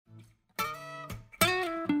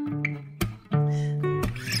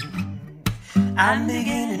I'm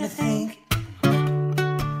beginning to think.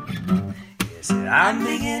 Yes, I'm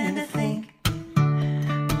beginning to think.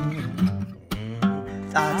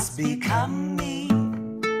 Thoughts become me.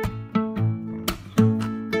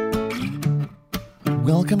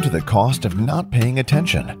 Welcome to The Cost of Not Paying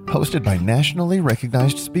Attention, hosted by nationally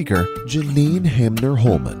recognized speaker Janine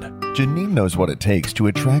Hamner-Holman. Janine knows what it takes to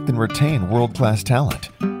attract and retain world-class talent.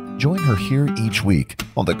 Join her here each week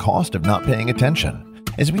on The Cost of Not Paying Attention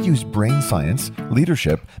as we use brain science,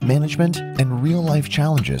 leadership, management, and real-life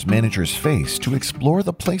challenges managers face to explore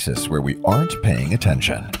the places where we aren't paying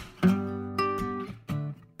attention.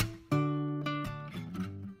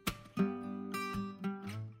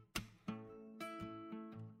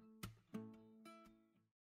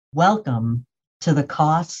 Welcome to The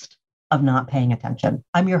Cost of Not Paying Attention.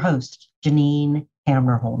 I'm your host, Janine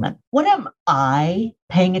Hamner-Holman. What am I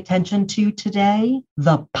paying attention to today?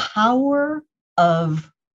 The power of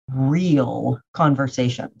real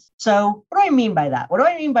conversations. So what do I mean by that? What do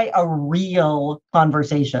I mean by a real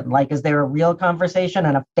conversation? Like, is there a real conversation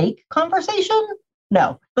and a fake conversation?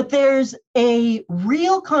 No, but there's a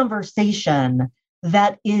real conversation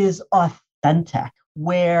that is authentic,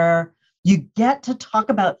 where you get to talk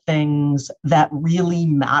about things that really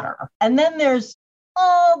matter. And then there's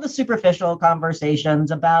all the superficial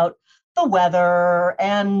conversations about the weather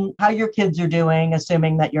and how your kids are doing,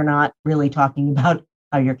 assuming that you're not really talking about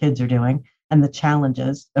how your kids are doing and the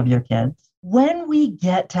challenges of your kids. When we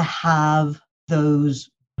get to have those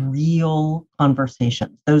real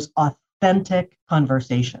conversations, those authentic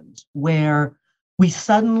conversations where we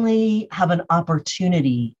suddenly have an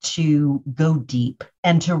opportunity to go deep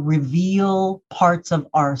and to reveal parts of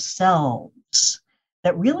ourselves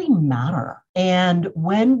that really matter. And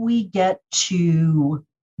when we get to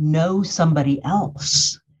know somebody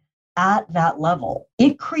else at that level,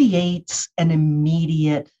 it creates an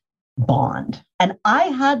immediate bond. And I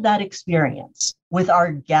had that experience with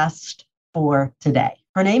our guest for today.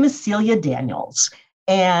 Her name is Celia Daniels,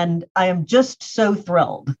 and I am just so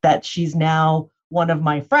thrilled that she's now one of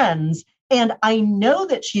my friends. And I know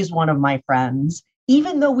that she's one of my friends,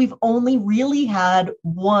 even though we've only really had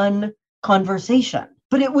one conversation.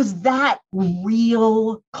 But it was that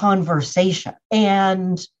real conversation.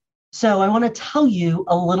 And so I want to tell you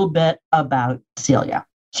a little bit about Celia.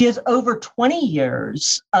 She has over 20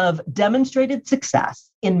 years of demonstrated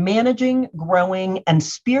success in managing, growing, and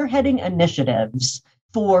spearheading initiatives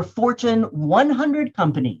for Fortune 100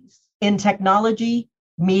 companies in technology,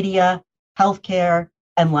 media, healthcare,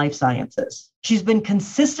 and life sciences. She's been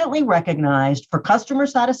consistently recognized for customer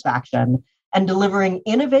satisfaction and delivering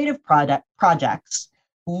innovative projects,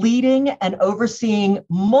 leading and overseeing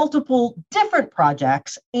multiple different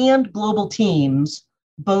projects and global teams,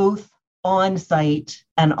 both on-site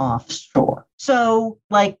and offshore. So,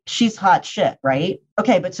 like, she's hot shit, right?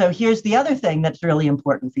 Okay, but so here's the other thing that's really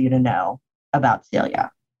important for you to know about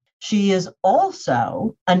Celia. She is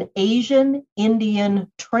also an Asian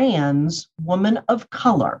Indian trans woman of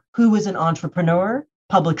color who is an entrepreneur,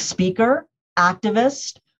 public speaker,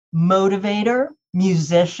 activist, motivator,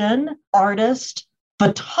 musician, artist,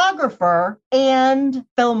 photographer, and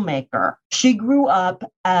filmmaker. She grew up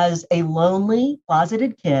as a lonely,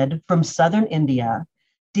 closeted kid from Southern India,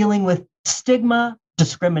 dealing with stigma,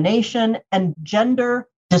 discrimination, and gender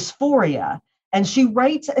dysphoria. And she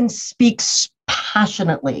writes and speaks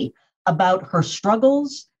passionately about her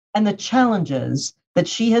struggles and the challenges that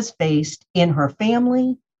she has faced in her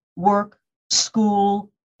family, work, school,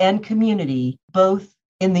 and community, both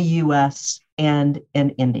in the US and in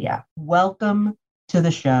India. Welcome to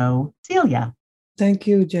the show, Celia. Thank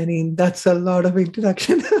you, Janine. That's a lot of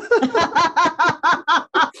introduction.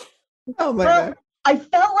 Oh my God. I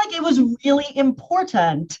felt like it was really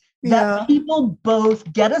important that people both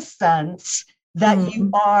get a sense that you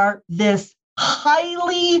are this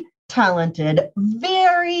highly talented,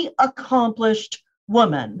 very accomplished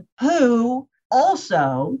woman who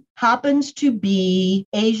also happens to be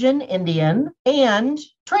Asian, Indian, and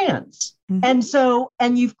trans. Mm-hmm.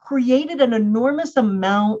 And you've created an enormous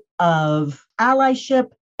amount of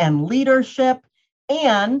allyship and leadership,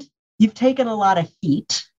 and you've taken a lot of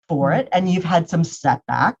heat for it, and you've had some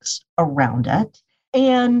setbacks around it.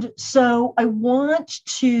 And so I want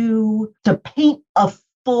to paint a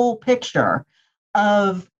full picture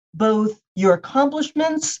of both your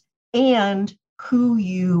accomplishments and who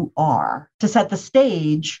you are to set the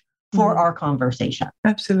stage for our conversation.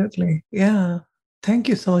 Absolutely. Yeah. Thank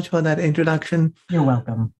you so much for that introduction. You're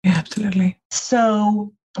welcome. Yeah, absolutely.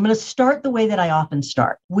 So I'm going to start the way that I often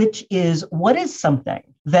start, which is, what is something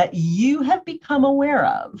that you have become aware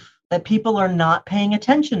of that people are not paying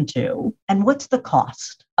attention to? And what's the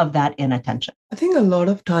cost of that inattention? I think a lot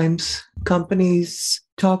of times companies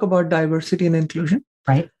talk about diversity and inclusion,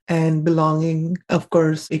 right? And belonging, of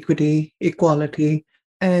course, equity, equality.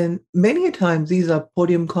 And many a times these are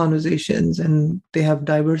podium conversations and they have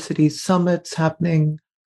diversity summits happening,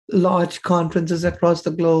 large conferences across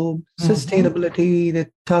the globe, sustainability, they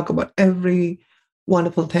talk about every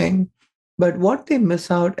wonderful thing. But what they miss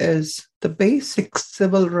out is the basic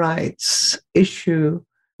civil rights issue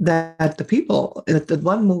that the people, the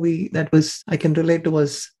one movie that was, I can relate to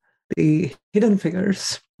was the Hidden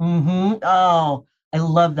Figures. Oh, I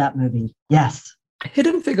love that movie. Yes.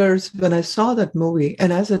 Hidden Figures, when I saw that movie,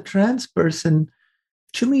 and as a trans person,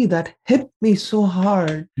 to me, that hit me so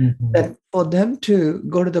hard that for them to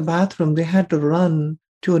go to the bathroom, they had to run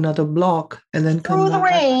to another block and then come through the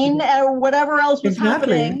back. rain or whatever else was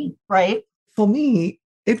Exactly. happening. Right. For me,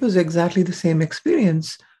 it was exactly the same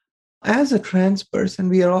experience. As a trans person,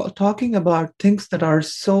 we are all talking about things that are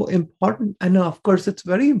so important. I know, of course, it's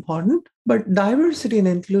very important, but diversity and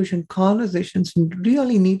inclusion conversations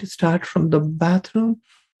really need to start from the bathroom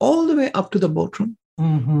all the way up to the boardroom.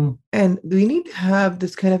 And we need to have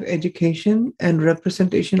this kind of education and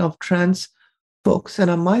representation of trans folks.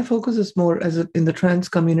 And my focus is more in the trans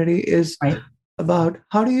community is about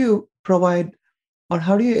how do you provide or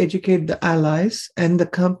how do you educate the allies and the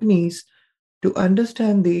companies to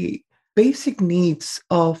understand the basic needs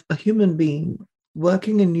of a human being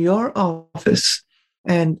working in your office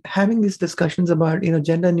and having these discussions about,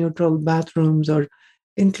 gender neutral bathrooms or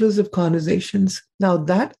inclusive conversations. Now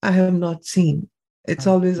that I have not seen. It's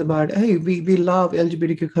always about, hey, we love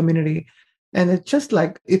LGBTQ community. And it's just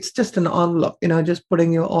an envelope, just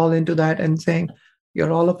putting you all into that and saying,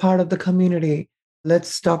 you're all a part of the community.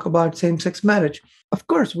 Let's talk about same-sex marriage. Of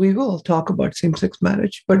course, we will talk about same-sex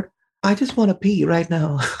marriage, but I just want to pee right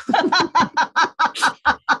now.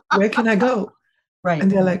 Where can I go? Right.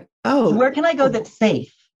 And they're like, oh. Where can I go that's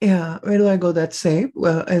safe? Yeah, where do I go that's safe?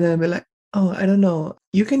 Well, and then we're like, oh, I don't know.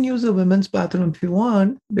 You can use a women's bathroom if you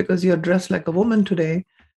want because you're dressed like a woman today.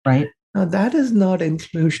 Right. Now, that is not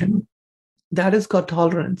inclusion. That is called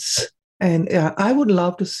tolerance. And I would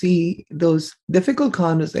love to see those difficult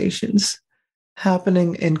conversations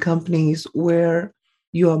happening in companies where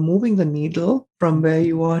you are moving the needle from where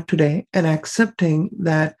you are today and accepting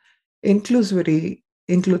that inclusivity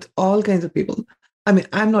includes all kinds of people. I mean,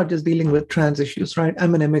 I'm not just dealing with trans issues, right?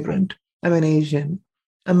 I'm an immigrant. I'm an Asian.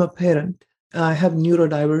 I'm a parent. I have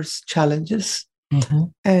neurodiverse challenges.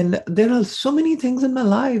 And there are so many things in my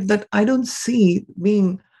life that I don't see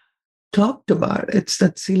being talked about. It's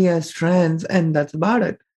that Celia is trans and that's about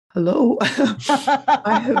it. Hello.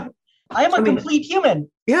 I am a complete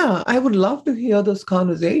human. Yeah, I would love to hear those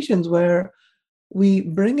conversations where we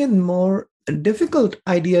bring in more difficult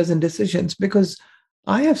ideas and decisions because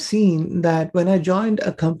I have seen that when I joined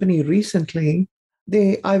a company recently,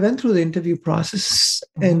 I went through the interview process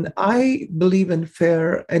and I believe in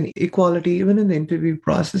fair and equality even in the interview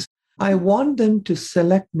process. I want them to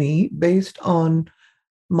select me based on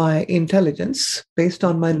my intelligence, based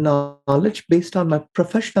on my knowledge, based on my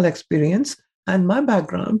professional experience and my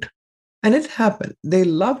background. And it happened. They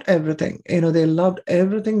loved everything. They loved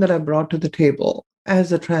everything that I brought to the table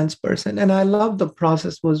as a trans person. And I loved the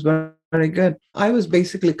process was very, very good. I was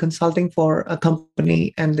basically consulting for a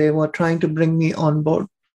company and they were trying to bring me on board.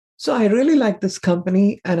 So I really liked this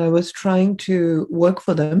company and I was trying to work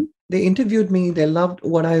for them. They interviewed me. They loved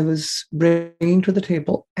what I was bringing to the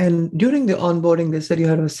table. And during the onboarding, they said, you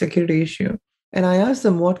had a security issue. And I asked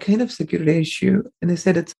them, what kind of security issue? And they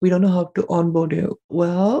said, we don't know how to onboard you.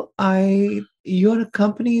 Well, you're a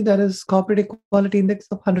company that is corporate equality index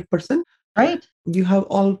of 100%. Right. You have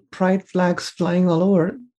all pride flags flying all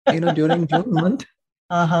over, during June month.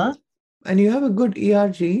 And you have a good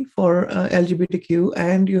ERG for LGBTQ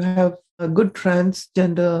and you have a good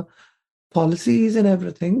transgender policies and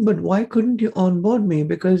everything. But why couldn't you onboard me?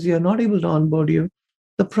 Because you're not able to onboard you.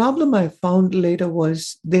 The problem I found later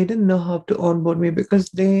was they didn't know how to onboard me because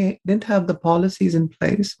they didn't have the policies in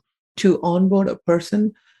place to onboard a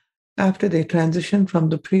person after they transitioned from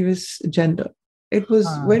the previous gender. It was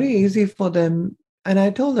very easy for them. And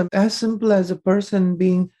I told them, as simple as a person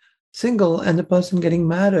being single and the person getting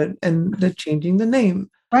married and they're changing the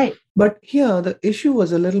name. Right. But here, the issue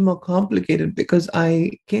was a little more complicated because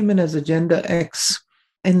I came in as a gender X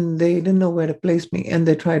and they didn't know where to place me and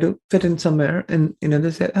they tried to fit in somewhere. And,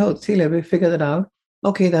 they said, oh, Celia, we figured it out.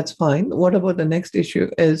 Okay, that's fine. What about the next issue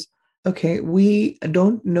is, okay, we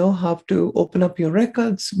don't know how to open up your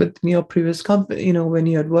records with your previous company, when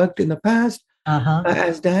you had worked in the past. Uh-huh. I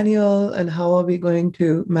asked Daniel, and how are we going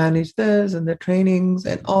to manage this and the trainings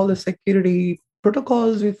and all the security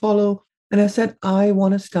protocols we follow? And I said, I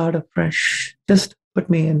want to start afresh. Just put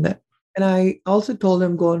me in there. And I also told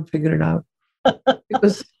him, go and figure it out.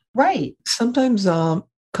 Because Right. sometimes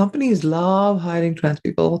companies love hiring trans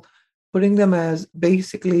people, putting them as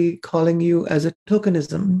basically calling you as a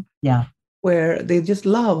tokenism, Yeah. where they just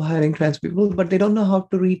love hiring trans people, but they don't know how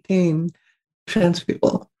to retain trans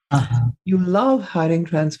people. Uh-huh. You love hiring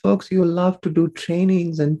trans folks. You love to do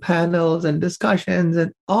trainings and panels and discussions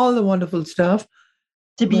and all the wonderful stuff.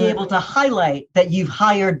 To be But able to highlight that you've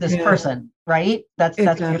hired this yeah, person, right? That's what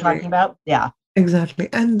you're exactly. talking about. Yeah. Exactly.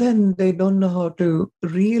 And then they don't know how to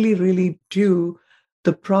really, really do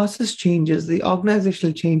the process changes, the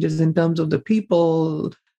organizational changes in terms of the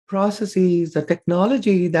people, processes, the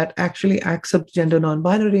technology that actually accepts gender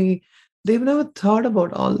non-binary. They've never thought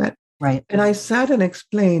about all that. Right. And I sat and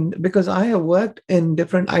explained because I have worked in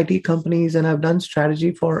different IT companies and I've done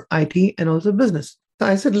strategy for IT and also business. So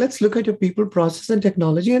I said, let's look at your people, process, and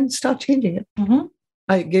technology and start changing it. Mm-hmm.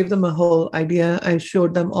 I gave them a whole idea. I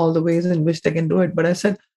showed them all the ways in which they can do it. But I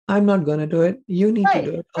said, I'm not going to do it. You need to Right.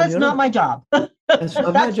 do it on That's your not own. my job. That's not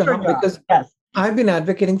my That's your job job. because Yes. I've been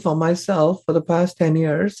advocating for myself for the past 10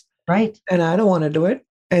 years Right. and I don't want to do it.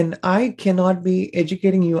 And I cannot be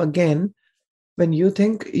educating you again when you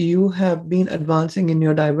think you have been advancing in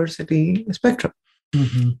your diversity spectrum.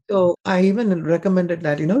 Mm-hmm. So I even recommended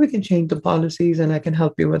that, we can change the policies and I can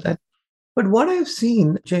help you with that. But what I've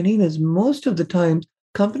seen, Janine, is most of the time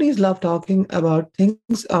companies love talking about things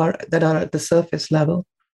that are at the surface level.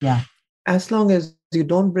 Yeah. As long as you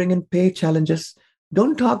don't bring in pay challenges,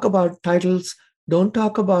 don't talk about titles, don't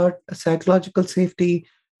talk about psychological safety,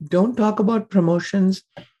 don't talk about promotions,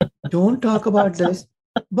 don't talk about this.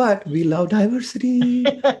 But we love diversity.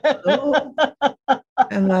 Oh,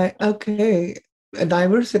 and like, okay, a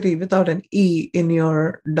diversity without an E in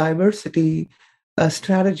your diversity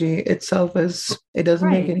strategy itself it doesn't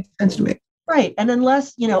make Right. any sense to me. Right. And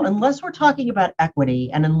unless we're talking about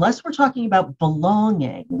equity and unless we're talking about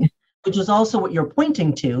belonging, which is also what you're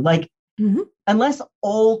pointing to, like, Mhm. unless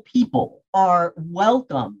all people are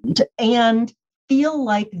welcomed and feel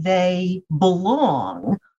like they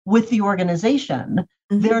belong with the organization,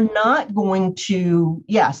 Mhm. they're not going to,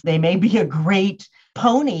 yes, they may be a great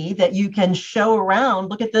pony that you can show around.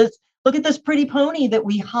 Look at this pretty pony that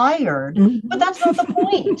we hired, but that's not the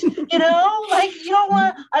point. Like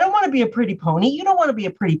I don't want to be a pretty pony. You don't want to be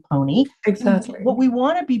a pretty pony. Exactly. What we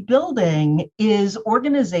want to be building is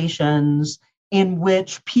organizations in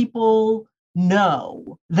which people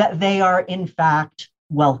know that they are in fact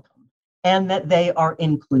welcome and that they are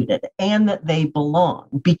included and that they belong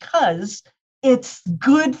because it's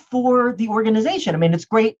good for the organization. I mean, it's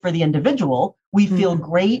great for the individual. We feel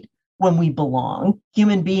great when we belong.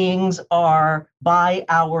 Human beings are, by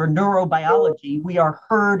our neurobiology, we are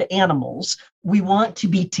herd animals. We want to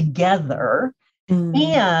be together.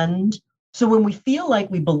 And so when we feel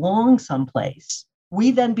like we belong someplace,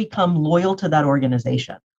 we then become loyal to that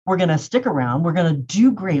organization. We're going to stick around. We're going to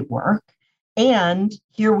do great work. And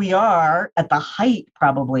here we are at the height,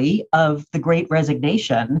 probably, of the Great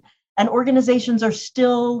Resignation. And organizations are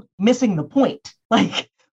still missing the point. Like,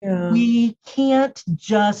 we can't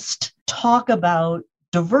just talk about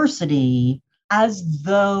diversity as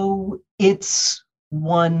though it's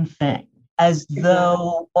one thing, as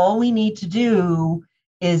though all we need to do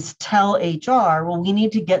is tell HR, well, we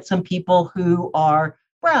need to get some people who are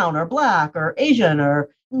brown or black or Asian or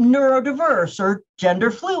neurodiverse or gender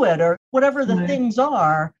fluid or whatever the things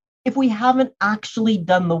are, if we haven't actually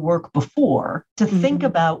done the work before to think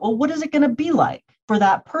about, well, what is it going to be like for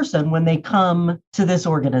that person when they come to this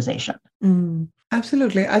organization?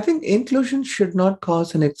 Absolutely. I think inclusion should not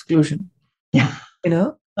cause an exclusion. Yeah.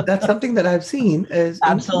 That's something that I've seen is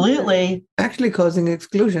absolutely actually causing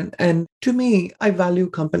exclusion. And to me, I value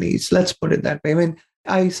companies. Let's put it that way. I mean,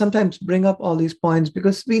 I sometimes bring up all these points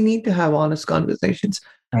because we need to have honest conversations.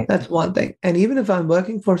 Right. That's one thing. And even if I'm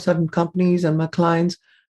working for certain companies and my clients,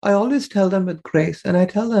 I always tell them with grace. And I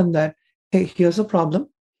tell them that, hey, here's a problem.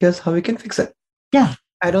 Here's how we can fix it. Yeah.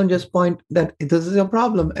 I don't just point that this is a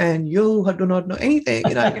problem and you do not know anything.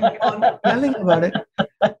 I can keep on yelling about it.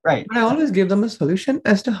 Right. But I always give them a solution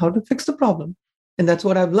as to how to fix the problem. And that's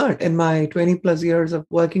what I've learned in my 20 plus years of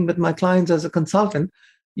working with my clients as a consultant.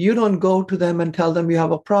 You don't go to them and tell them you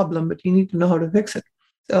have a problem, but you need to know how to fix it.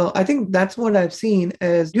 So I think that's what I've seen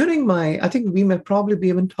is I think we may probably be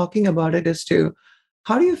even talking about it as to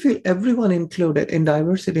how do you feel everyone included in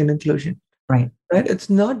diversity and inclusion? Right. It's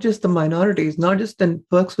not just the minorities, not just the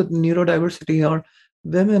folks with neurodiversity or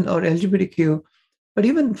women or LGBTQ. but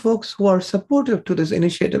even folks who are supportive to this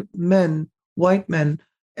initiative, men, white men,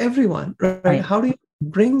 everyone, right? Right. How do you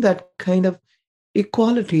bring that kind of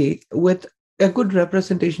equality with a good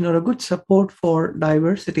representation or a good support for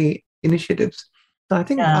diversity initiatives? So I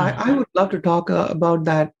think Yeah. I would love to talk about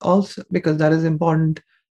that also, because that is important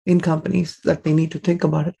in companies that they need to think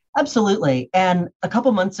about it. Absolutely. And a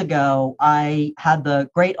couple months ago, I had the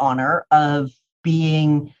great honor of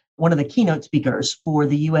being one of the keynote speakers for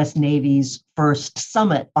the US Navy's first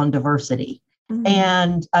summit on diversity.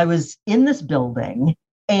 And I was in this building,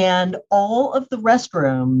 and all of the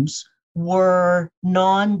restrooms were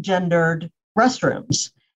non-gendered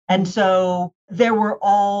restrooms. And so there were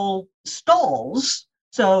all stalls.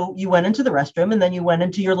 So you went into the restroom and then you went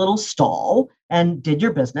into your little stall and did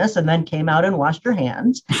your business and then came out and washed your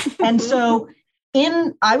hands. And so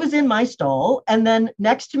I was in my stall, and then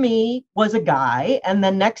next to me was a guy, and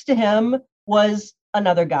then next to him was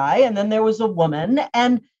another guy, and then there was a woman.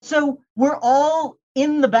 And so we're all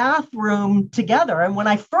in the bathroom together. And when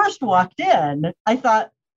I first walked in, I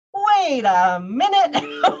thought, wait a minute,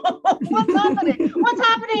 what's happening? What's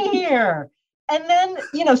happening here? And then,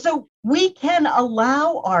 so we can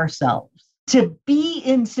allow ourselves to be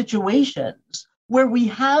in situations where we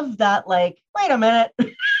have that, like, wait a minute,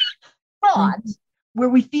 thought, where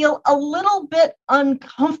we feel a little bit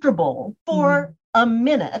uncomfortable for a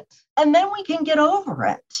minute, and then we can get over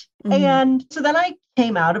it. And so then I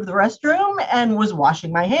came out of the restroom and was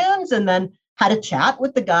washing my hands, and then had a chat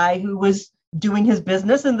with the guy who was doing his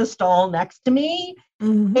business in the stall next to me.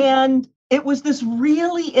 And it was this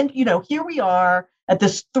really, here we are at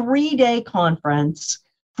this 3-day conference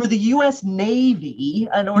for the US Navy,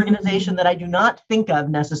 an organization that I do not think of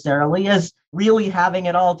necessarily as really having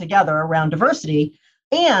it all together around diversity.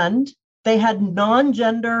 And they had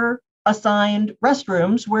non-gender assigned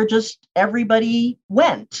restrooms where just everybody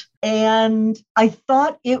went. And I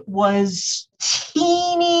thought it was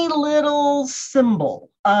teeny little symbol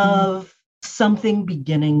of something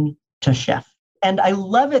beginning to shift. And I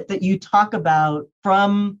love it that you talk about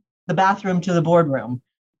from the bathroom to the boardroom.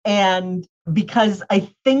 And because I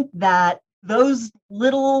think that those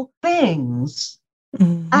little things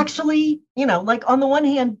actually, like on the one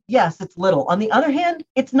hand, yes, it's little. On the other hand,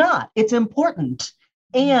 it's not. It's important.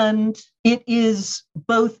 And it is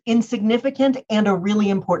both insignificant and a really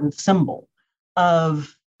important symbol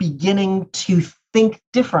of beginning to think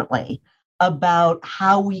differently about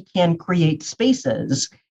how we can create spaces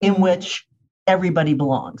in which everybody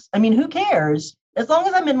belongs. I mean, who cares? As long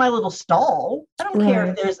as I'm in my little stall, I don't care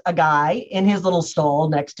if there's a guy in his little stall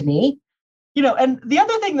next to me. And the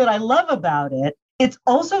other thing that I love about it, it's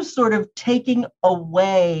also sort of taking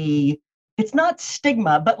away, it's not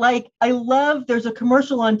stigma, but like there's a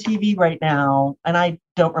commercial on TV right now, and I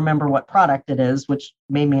don't remember what product it is, which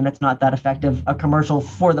may mean it's not that effective, a commercial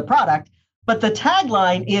for the product. But the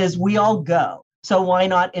tagline is, we all go, so why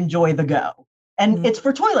not enjoy the go? And it's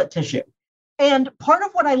for toilet tissue. And part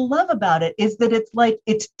of what I love about it is that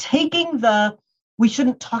it's taking we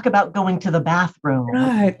shouldn't talk about going to the bathroom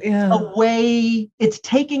away. It's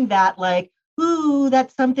taking that like, ooh,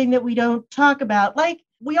 that's something that we don't talk about. Like,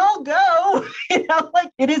 we all go,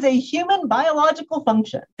 like it is a human biological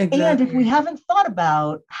function. Exactly. And if we haven't thought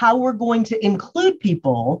about how we're going to include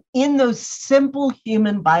people in those simple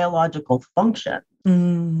human biological functions,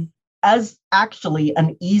 as actually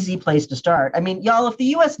an easy place to start. I mean, y'all, if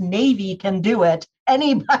the US Navy can do it,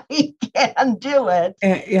 anybody can do it.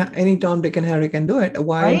 Any Tom, Dick, and Harry can do it.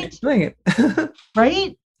 Why aren't you doing it?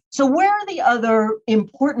 Right? So where are the other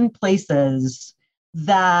important places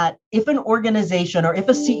that if an organization or if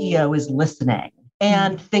a CEO is listening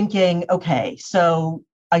and thinking, okay, so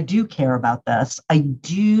I do care about this. I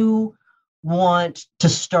do want to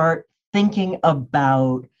start thinking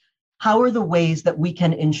about how are the ways that we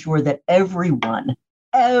can ensure that everyone,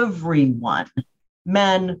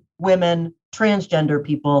 men, women, transgender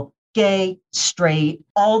people, gay, straight,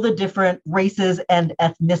 all the different races and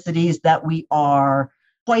ethnicities that we are,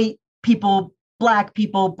 white people, black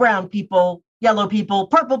people, brown people, yellow people,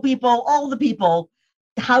 purple people, all the people,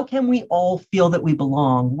 how can we all feel that we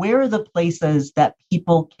belong? Where are the places that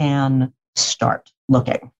people can start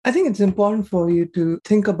looking? I think it's important for you to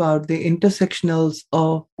think about the intersectional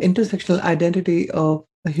identity of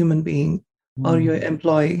a human being or your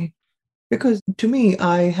employee. Because to me,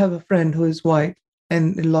 I have a friend who is white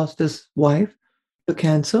and lost his wife to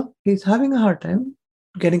cancer. He's having a hard time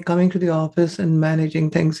coming to the office and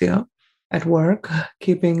managing things here at work,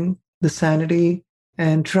 keeping the sanity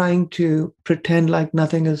and trying to pretend like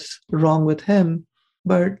nothing is wrong with him.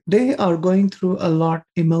 But they are going through a lot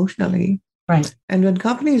emotionally. Right. And when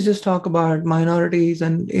companies just talk about minorities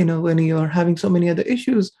and, when you're having so many other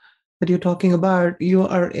issues that you're talking about, you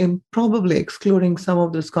are probably excluding some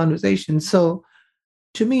of those conversations. So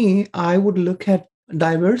to me, I would look at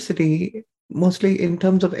diversity mostly in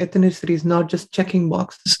terms of ethnicities, not just checking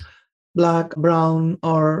boxes, Black, brown,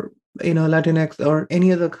 or, Latinx or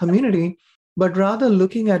any other community, but rather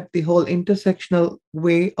looking at the whole intersectional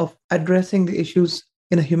way of addressing the issues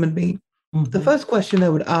in a human being. The Mhm. first question I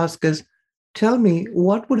would ask is, tell me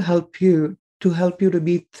what would help you to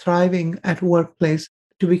be thriving at workplace,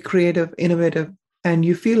 to be creative, innovative, and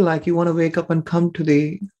you feel like you want to wake up and come to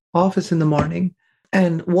the office in the morning.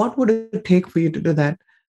 And what would it take for you to do that?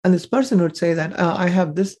 And this person would say that I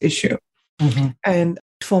have this issue. Mhm. And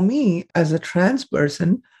for me, as a trans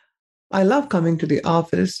person, I love coming to the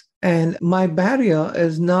office, and my barrier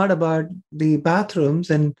is not about the bathrooms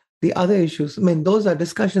and the other issues. I mean, those are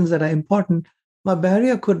discussions that are important. My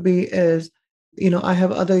barrier could be is, I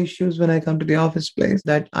have other issues when I come to the office place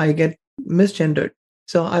that I get misgendered.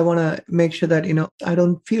 So I want to make sure that, I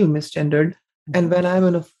don't feel misgendered. And when I'm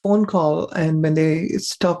on a phone call and when they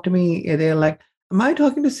talk to me, they're like, am I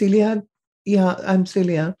talking to Celia? Yeah, I'm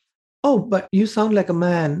Celia. Oh, but you sound like a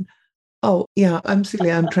man. Oh, yeah, I'm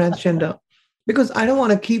Celia, I'm transgender. Because I don't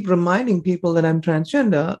want to keep reminding people that I'm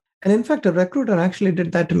transgender. And in fact, a recruiter actually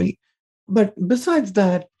did that to me. But besides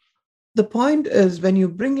that, the point is when you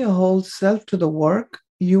bring your whole self to the work,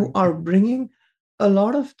 you are bringing a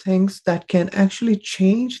lot of things that can actually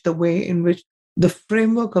change the way in which the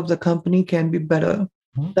framework of the company can be better.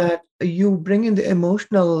 Mhm. That you bring in the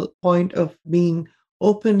emotional point of being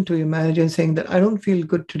open to your manager and saying that I don't feel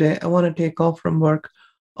good today, I want to take off from work,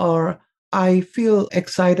 or I feel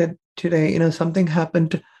excited today, something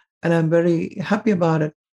happened and I'm very happy about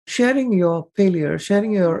it. Sharing your failure,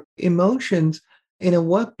 sharing your emotions in a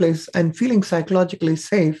workplace and feeling psychologically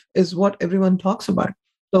safe is what everyone talks about.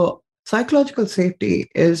 So, psychological safety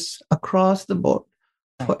is across the board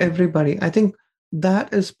for everybody. I think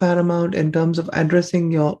that is paramount in terms of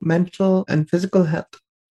addressing your mental and physical health.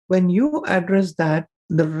 When you address that,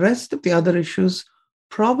 the rest of the other issues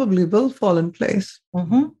probably will fall in place.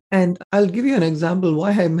 Mhm. And I'll give you an example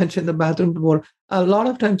why I mentioned the bathroom before. A lot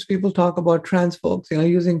of times people talk about trans folks,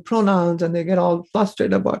 using pronouns and they get all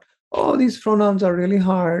flustered about, oh, these pronouns are really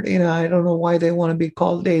hard. I don't know why they want to be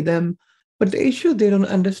called they, them. But the issue they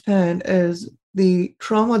don't understand is the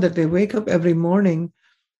trauma that they wake up every morning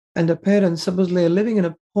and the parents supposedly are living in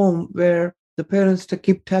a home where the parents to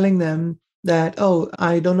keep telling them that, oh,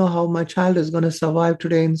 I don't know how my child is going to survive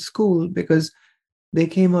today in school because they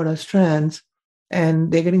came out as trans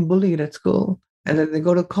and they're getting bullied at school. And then they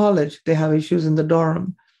go to college, they have issues in the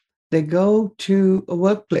dorm. They go to a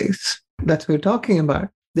workplace, that's what we're talking about.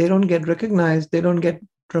 They don't get recognized, they don't get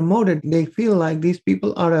promoted. They feel like these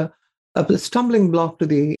people are a stumbling block to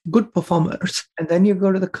the good performers. And then you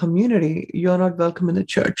go to the community, you're not welcome in the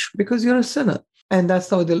church because you're a sinner. And that's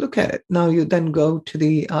how they look at it. Now you then go to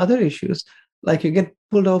the other issues, like you get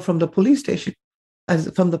pulled out from the police station as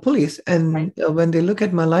from the police. And when they look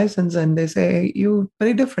at my license and they say, you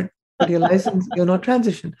very different, but your license, you're not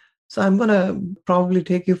transition. So I'm going to probably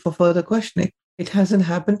take you for further questioning. It hasn't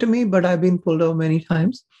happened to me, but I've been pulled over many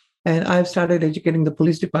times. And I've started educating the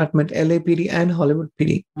police department, LAPD and Hollywood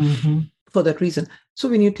PD Mhm. for that reason. So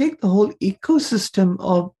when you take the whole ecosystem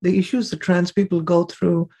of the issues that trans people go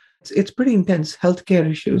through, it's pretty intense. Healthcare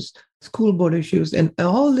issues, school board issues, and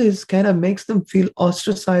all this kind of makes them feel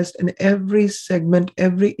ostracized in every segment,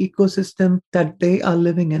 every ecosystem that they are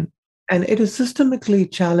living in. And it is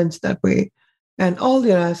systemically challenged that way. And all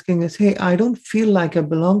they're asking is, hey, I don't feel like I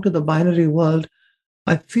belong to the binary world.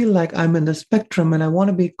 I feel like I'm in the spectrum and I want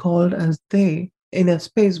to be called as they in a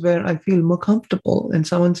space where I feel more comfortable. And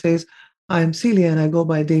someone says, I'm Celia and I go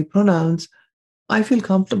by they pronouns. I feel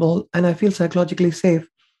comfortable and I feel psychologically safe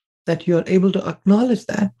that you're able to acknowledge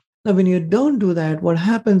that. Now, when you don't do that, what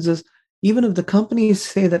happens is even if the companies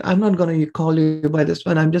say that I'm not going to call you by this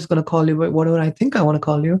one, I'm just going to call you by whatever I think I want to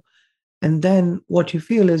call you. And then what you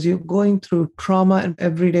feel is you're going through trauma and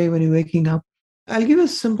every day when you're waking up. I'll give you a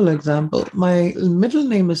simple example. My middle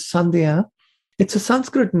name is Sandhya. It's a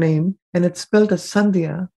Sanskrit name and it's spelled as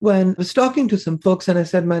Sandhya. When I was talking to some folks and I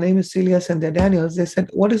said, my name is Celia Sandhya Daniels, they said,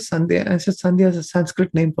 what is Sandhya? I said, Sandhya is a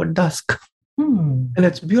Sanskrit name for dusk. Hmm. And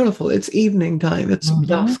it's beautiful. It's evening time. It's Mhm.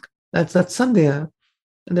 dusk. That's Sandhya.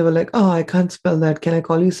 And they were like, oh, I can't spell that. Can I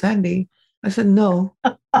call you Sandy? I said, no.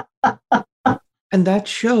 And that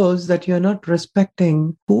shows that you're not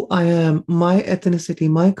respecting who I am, my ethnicity,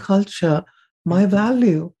 my culture, my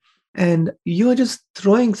value. And you're just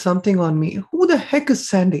throwing something on me. Who the heck is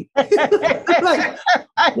Sandy? Like,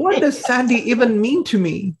 what does Sandy even mean to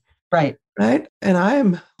me? Right. right? And I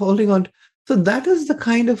am holding on. So that is the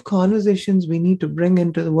kind of conversations we need to bring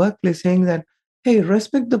into the workplace, saying that, hey,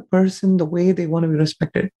 respect the person the way they want to be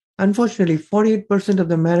respected. Unfortunately, 48% of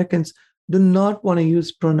the Americans do not want to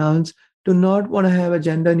use pronouns, do not want to have a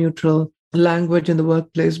gender neutral language in the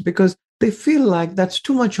workplace because they feel like that's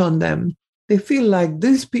too much on them. They feel like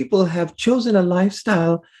these people have chosen a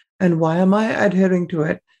lifestyle, and why am I adhering to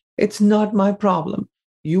it? It's not my problem.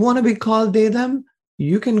 You want to be called they, them?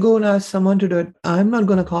 You can go and ask someone to do it. I'm not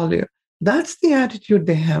going to call you. That's the attitude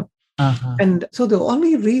they have. Uh-huh. And so the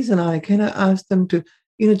only reason I kind of ask them to,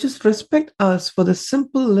 just respect us for the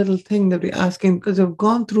simple little thing that we're asking, because we've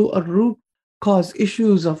gone through a root cause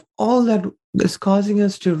issues of all that is causing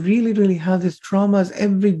us to really, really have these traumas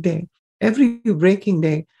every day, every waking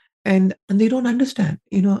day. And they don't understand.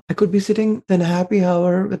 I could be sitting in a happy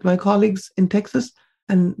hour with my colleagues in Texas,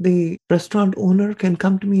 and the restaurant owner can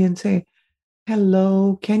come to me and say,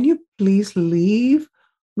 hello, can you please leave?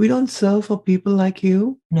 We don't serve for people like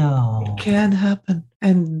you. No. It can happen.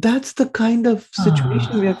 And that's the kind of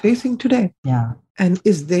situation we are facing today. Yeah. And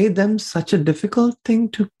is they, them such a difficult thing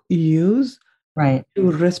to use? Right.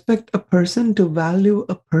 To respect a person, to value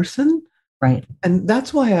a person? Right. And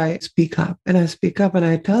that's why I speak up. And I speak up and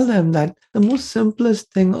I tell them that the most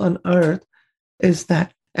simplest thing on earth is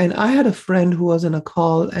that. And I had a friend who was on a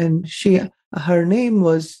call, and her name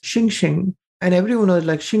was Xing Xing. And everyone was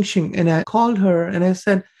like, Xing Xing. And I called her and I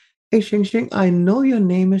said, hey, Xing Xing, I know your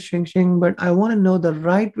name is Xing Xing, but I want to know the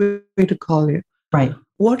right way to call you. Right.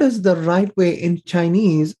 What is the right way in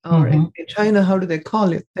Chinese or in China? How do they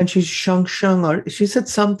call it? And she's Shang Shang, or she said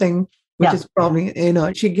something, which is probably,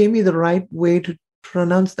 she gave me the right way to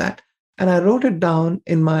pronounce that. And I wrote it down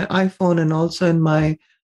in my iPhone and also in my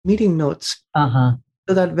meeting notes.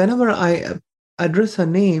 So that whenever I address her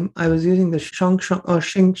name, I was using the Shang Shang or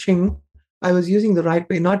Xing Xing. I was using the right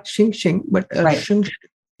way, not Xing Xing, but Xing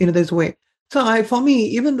Xing, this way. So for me,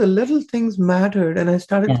 even the little things mattered. And I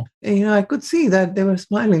started, I could see that they were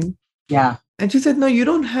smiling. Yeah. And she said, no, you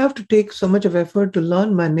don't have to take so much of effort to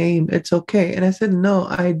learn my name. It's okay. And I said, no,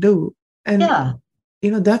 I do. And,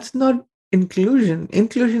 that's not inclusion.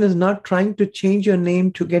 Inclusion is not trying to change your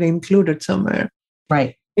name to get included somewhere.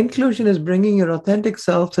 Right. Inclusion is bringing your authentic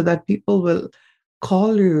self so that people will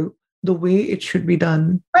call you the way it should be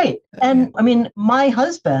done. Right. And I mean, my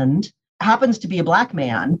husband happens to be a Black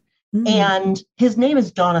man, and his name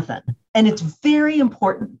is Jonathan. And it's very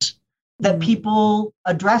important that people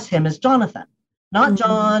address him as Jonathan, not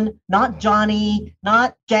John, not Johnny,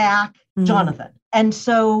 not Jack, Jonathan. And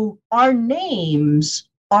so our names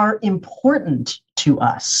are important to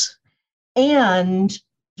us. And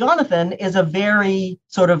Jonathan is a very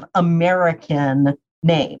sort of American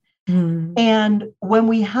name. And when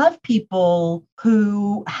we have people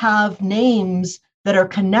who have names that are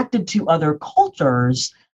connected to other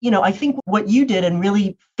cultures, I think what you did in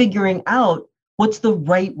really figuring out what's the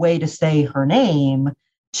right way to say her name,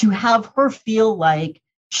 to have her feel like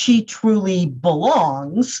she truly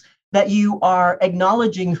belongs, that you are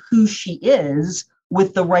acknowledging who she is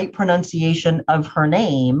with the right pronunciation of her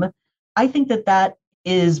name. I think that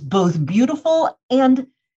is both beautiful, and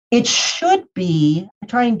it should be, I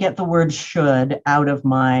try and get the word should out of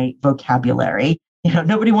my vocabulary.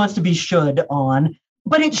 Nobody wants to be should on,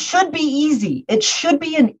 but it should be easy. It should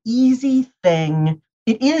be an easy thing.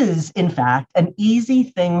 It is, in fact, an easy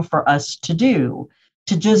thing for us to do,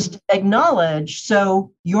 to just acknowledge.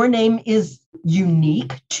 So your name is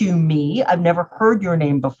unique to me. I've never heard your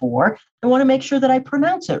name before. I want to make sure that I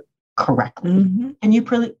pronounce it correctly. Can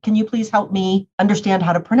you please help me understand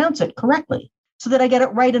how to pronounce it correctly so that I get it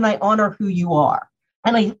right and I honor who you are?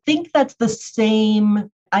 And I think that's the same.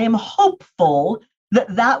 I am hopeful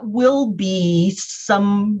that will be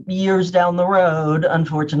some years down the road,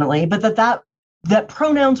 unfortunately, but that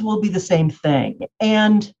pronouns will be the same thing.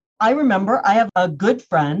 And I remember I have a good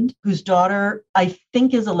friend whose daughter I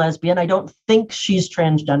think is a lesbian. I don't think she's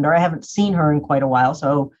transgender. I haven't seen her in quite a while,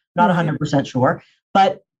 so not 100% sure.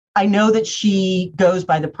 But I know that she goes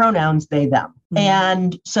by the pronouns they, them.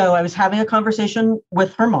 And so I was having a conversation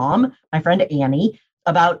with her mom, my friend Annie,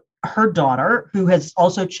 about her daughter, who has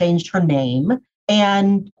also changed her name.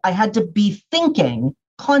 And I had to be thinking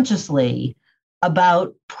consciously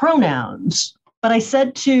about pronouns. But I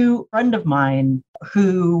said to a friend of mine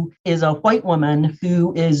who is a white woman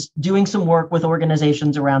who is doing some work with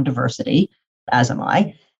organizations around diversity, as am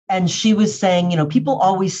I. And she was saying, people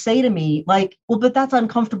always say to me, like, well, but that's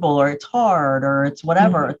uncomfortable, or it's hard, or it's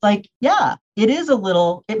whatever. It's like, yeah, it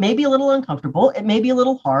may be a little uncomfortable. It may be a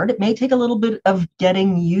little hard. It may take a little bit of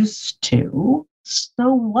getting used to.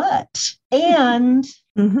 so what? And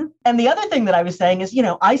the other thing that I was saying is,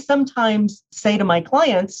 I sometimes say to my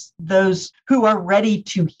clients, those who are ready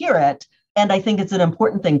to hear it, and I think it's an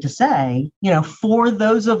important thing to say, for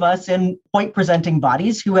those of us in point presenting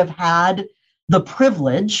bodies who have had the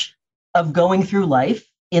privilege of going through life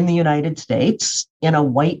in the United States in a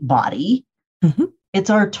white body, it's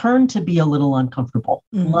our turn to be a little uncomfortable.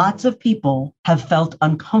 Lots of people have felt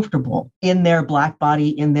uncomfortable in their Black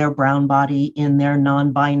body, in their brown body, in their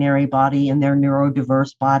non-binary body, in their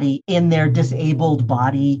neurodiverse body, in their disabled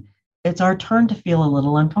body. It's our turn to feel a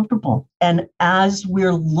little uncomfortable. And as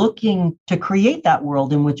we're looking to create that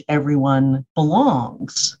world in which everyone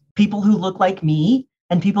belongs, people who look like me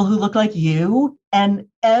and people who look like you and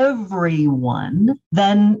everyone,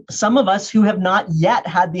 then some of us who have not yet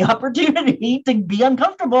had the opportunity to be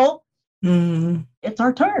uncomfortable, it's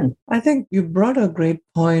our turn. I think you brought a great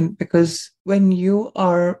point, because when you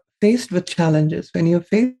are faced with challenges, when you're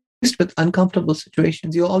faced with uncomfortable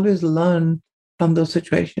situations, you always learn from those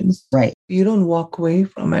situations. Right. You don't walk away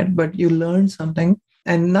from it, but you learn something,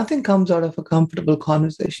 and nothing comes out of a comfortable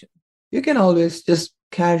conversation. You can always just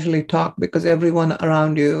casually talk because everyone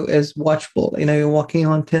around you is watchful. You're walking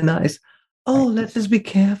on thin ice. Oh, let's just be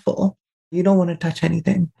careful. You don't want to touch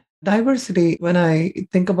anything. Diversity, when I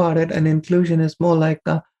think about it, and inclusion is more like,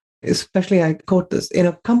 especially I quote this,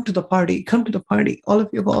 come to the party, all of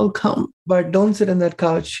you all come, but don't sit in that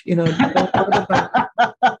couch, don't go to the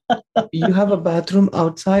you have a bathroom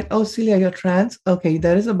outside. Oh, Celia, you're trans? Okay,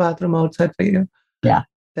 there is a bathroom outside for you. Yeah.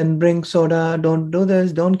 Then bring soda. Don't do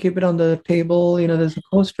this. Don't keep it on the table. There's a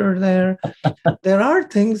coaster there. There are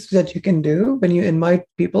things that you can do when you invite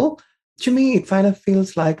people. To me, it kind of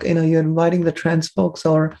feels like, you're inviting the trans folks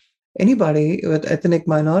or anybody with ethnic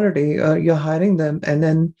minority. You're hiring them, and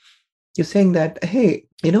then you're saying that, hey,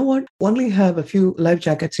 you know what? Only have a few life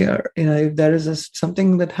jackets here. If there is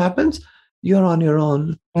something that happens, you're on your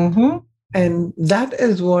own. And that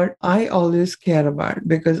is what I always care about,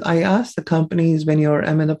 because I ask the companies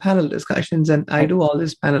I'm in the panel discussions, and I do all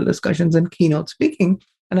these panel discussions and keynote speaking.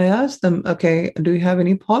 And I ask them, okay, do you have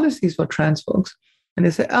any policies for trans folks? And they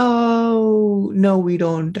say, oh, no, we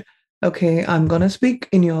don't. Okay, I'm going to speak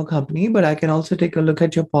in your company, but I can also take a look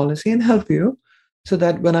at your policy and help you, so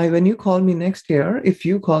that when you call me next year, if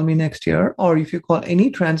you call me next year, or if you call any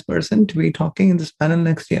trans person to be talking in this panel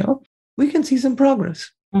next year, we can see some progress.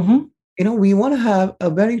 We want to have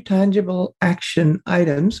a very tangible action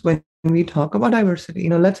items when we talk about diversity.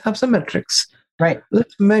 Let's have some metrics. Right.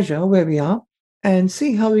 Let's measure where we are and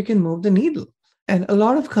see how we can move the needle. And a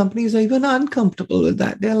lot of companies are even uncomfortable with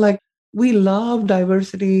that. They're like, we love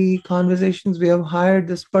diversity conversations. We have hired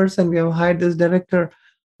this person. We have hired this director.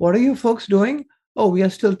 What are you folks doing? Oh, we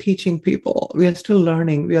are still teaching people. We are still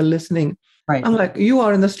learning. We are listening. Right. I'm like, you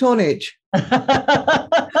are in the Stone Age.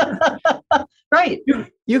 Right.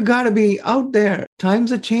 You got to be out there.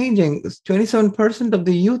 Times are changing. 27% of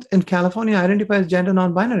the youth in California identify as gender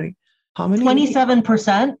non-binary. How many?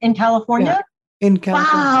 27% in California? Yeah, in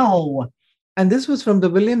California. Wow. And this was from the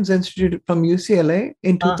Williams Institute from UCLA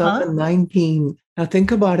in 2019. Now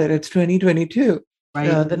think about it. It's 2022.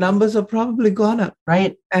 Right. The numbers have probably gone up.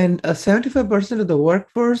 Right. And 75% of the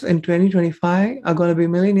workforce in 2025 are going to be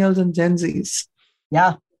millennials and Gen Zs.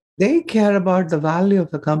 Yeah. They care about the value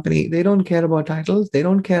of the company. They don't care about titles. They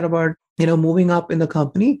don't care about, moving up in the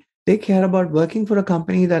company. They care about working for a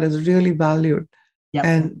company that is really valued. Yep.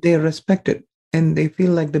 And they respect it, and they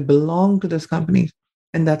feel like they belong to this company.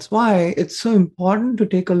 And that's why it's so important to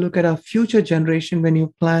take a look at our future generation when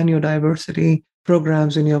you plan your diversity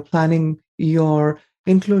programs, when you're planning your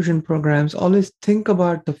inclusion programs. Always think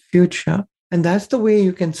about the future. And that's the way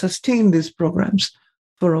you can sustain these programs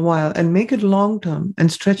for a while and make it long-term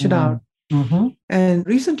and stretch it out. And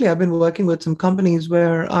recently I've been working with some companies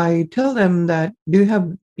where I tell them that,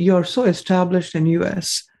 you're so established in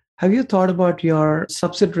US. Have you thought about your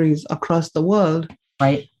subsidiaries across the world?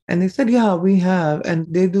 Right. And they said, yeah, we have. And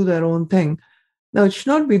they do their own thing. Now, it should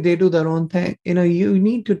not be they do their own thing. You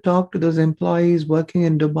need to talk to those employees working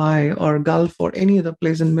in Dubai or Gulf or any other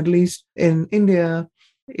place in Middle East, in India,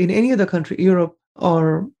 in any other country, Europe,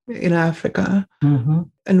 or in Africa.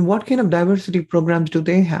 And what kind of diversity programs do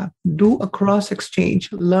they have? Do a cross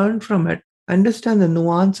exchange, learn from it, understand the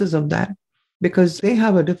nuances of that, because they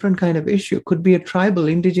have a different kind of issue. Could be a tribal,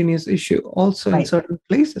 indigenous issue also in certain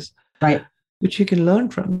places, which you can learn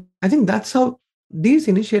from. I think that's how these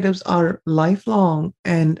initiatives are lifelong,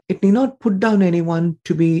 and it need not put down anyone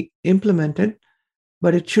to be implemented.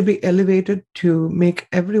 but it should be elevated to make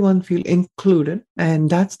everyone feel included. And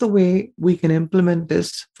that's the way we can implement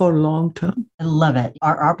this for long term. I love it.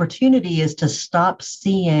 Our opportunity is to stop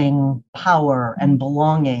seeing power and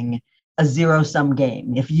belonging a zero-sum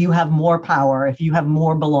game. If you have more power, if you have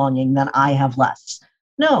more belonging, then I have less.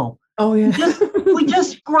 No. Oh, yeah. we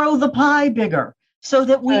just grow the pie bigger so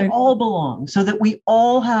that we all belong, so that we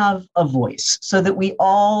all have a voice, so that we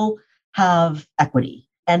all have equity.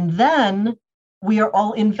 And then we are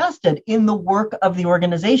all invested in the work of the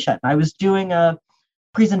organization. I was doing a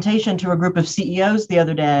presentation to a group of CEOs the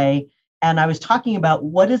other day, and I was talking about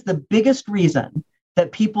what is the biggest reason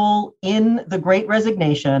that people in the Great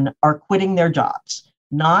Resignation are quitting their jobs,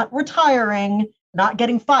 not retiring, not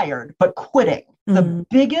getting fired, but quitting. The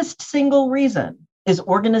biggest single reason is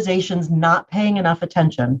organizations not paying enough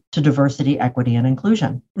attention to diversity, equity, and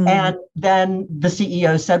inclusion. And then the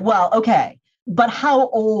CEO said, well, okay, but how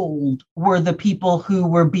old were the people who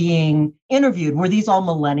were being interviewed? Were these all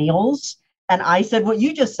millennials? And I said what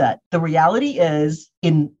you just said. The reality is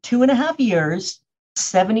in 2.5 years,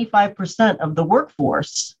 75% of the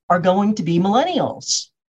workforce are going to be millennials.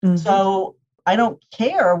 So I don't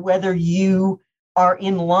care whether you are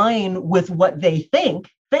in line with what they think.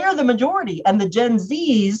 They are the majority. And the Gen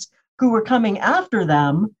Zs who are coming after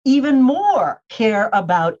them even more care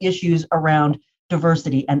about issues around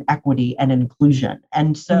diversity and equity and inclusion.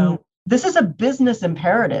 And so this is a business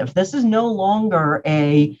imperative. This is no longer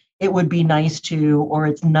it would be nice to, or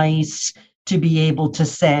it's nice to be able to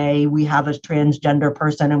say we have a transgender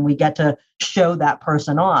person and we get to show that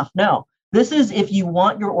person off. No, this is if you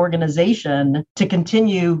want your organization to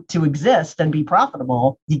continue to exist and be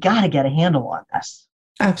profitable, you got to get a handle on this.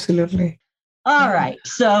 Absolutely. All right.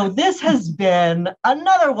 So this has been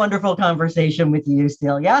another wonderful conversation with you,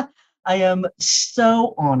 Celia. I am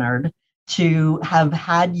so honored to have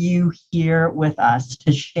had you here with us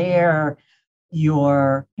to share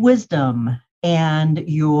your wisdom and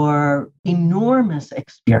your enormous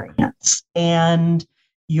experience and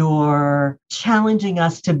your challenging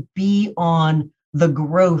us to be on the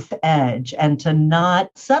growth edge and to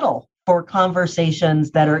not settle for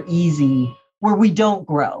conversations that are easy where we don't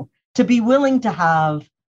grow, to be willing to have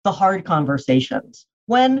the hard conversations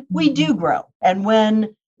when we do grow and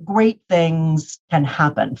when great things can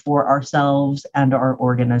happen for ourselves and our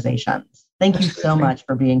organizations. Thank you so much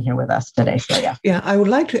for being here with us today, Celia. Yeah, I would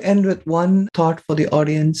like to end with one thought for the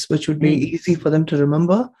audience, which would be easy for them to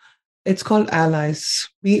remember. It's called allies.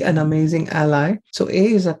 Be an amazing ally. So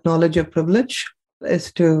A is acknowledge your privilege,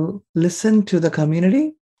 is to listen to the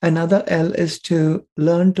community. Another L is to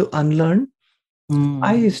learn to unlearn.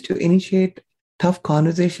 I is to initiate tough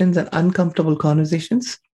conversations and uncomfortable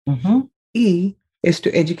conversations. E is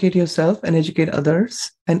to educate yourself and educate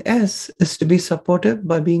others. And S is to be supportive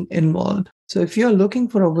by being involved. So if you're looking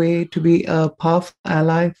for a way to be a powerful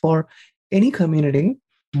ally for any community,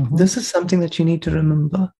 this is something that you need to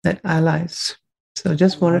remember, that allies. So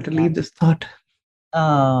just wanted to leave this thought.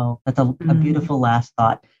 Oh, that's a beautiful last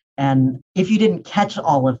thought. And if you didn't catch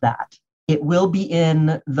all of that, it will be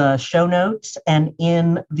in the show notes and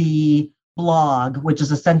in the blog, which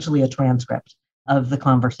is essentially a transcript of the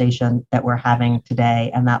conversation that we're having today.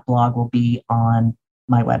 And that blog will be on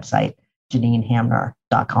my website,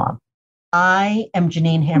 JanineHamner.com. I am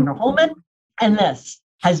Janine Hamner-Holman, and this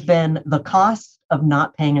has been The Cost of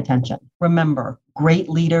Not Paying Attention. Remember, great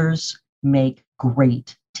leaders make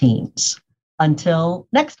great teams. Until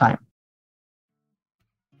next time.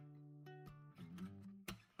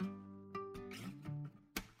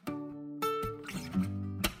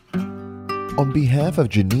 On behalf of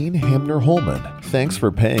Janine Hamner-Holman, thanks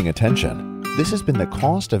for paying attention. This has been The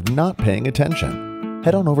Cost of Not Paying Attention.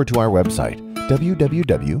 Head on over to our website,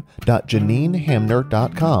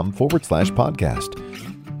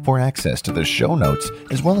 www.janinehamner.com/podcast, for access to the show notes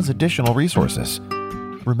as well as additional resources.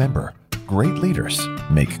 Remember, great leaders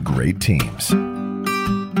make great teams.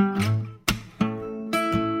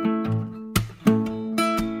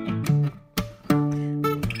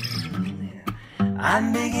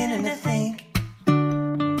 I'm beginning to think.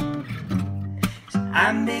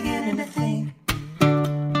 I'm beginning to think.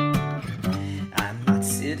 I might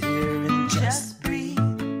sit here and just breathe.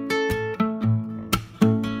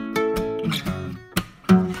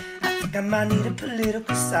 I think I might need a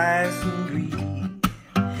political science degree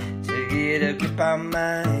to get a grip on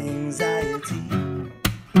my anxiety.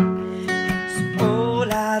 So a whole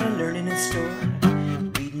lot of learning in store,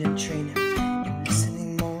 reading and training and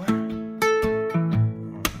listening more.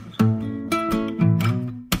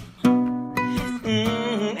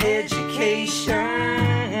 Education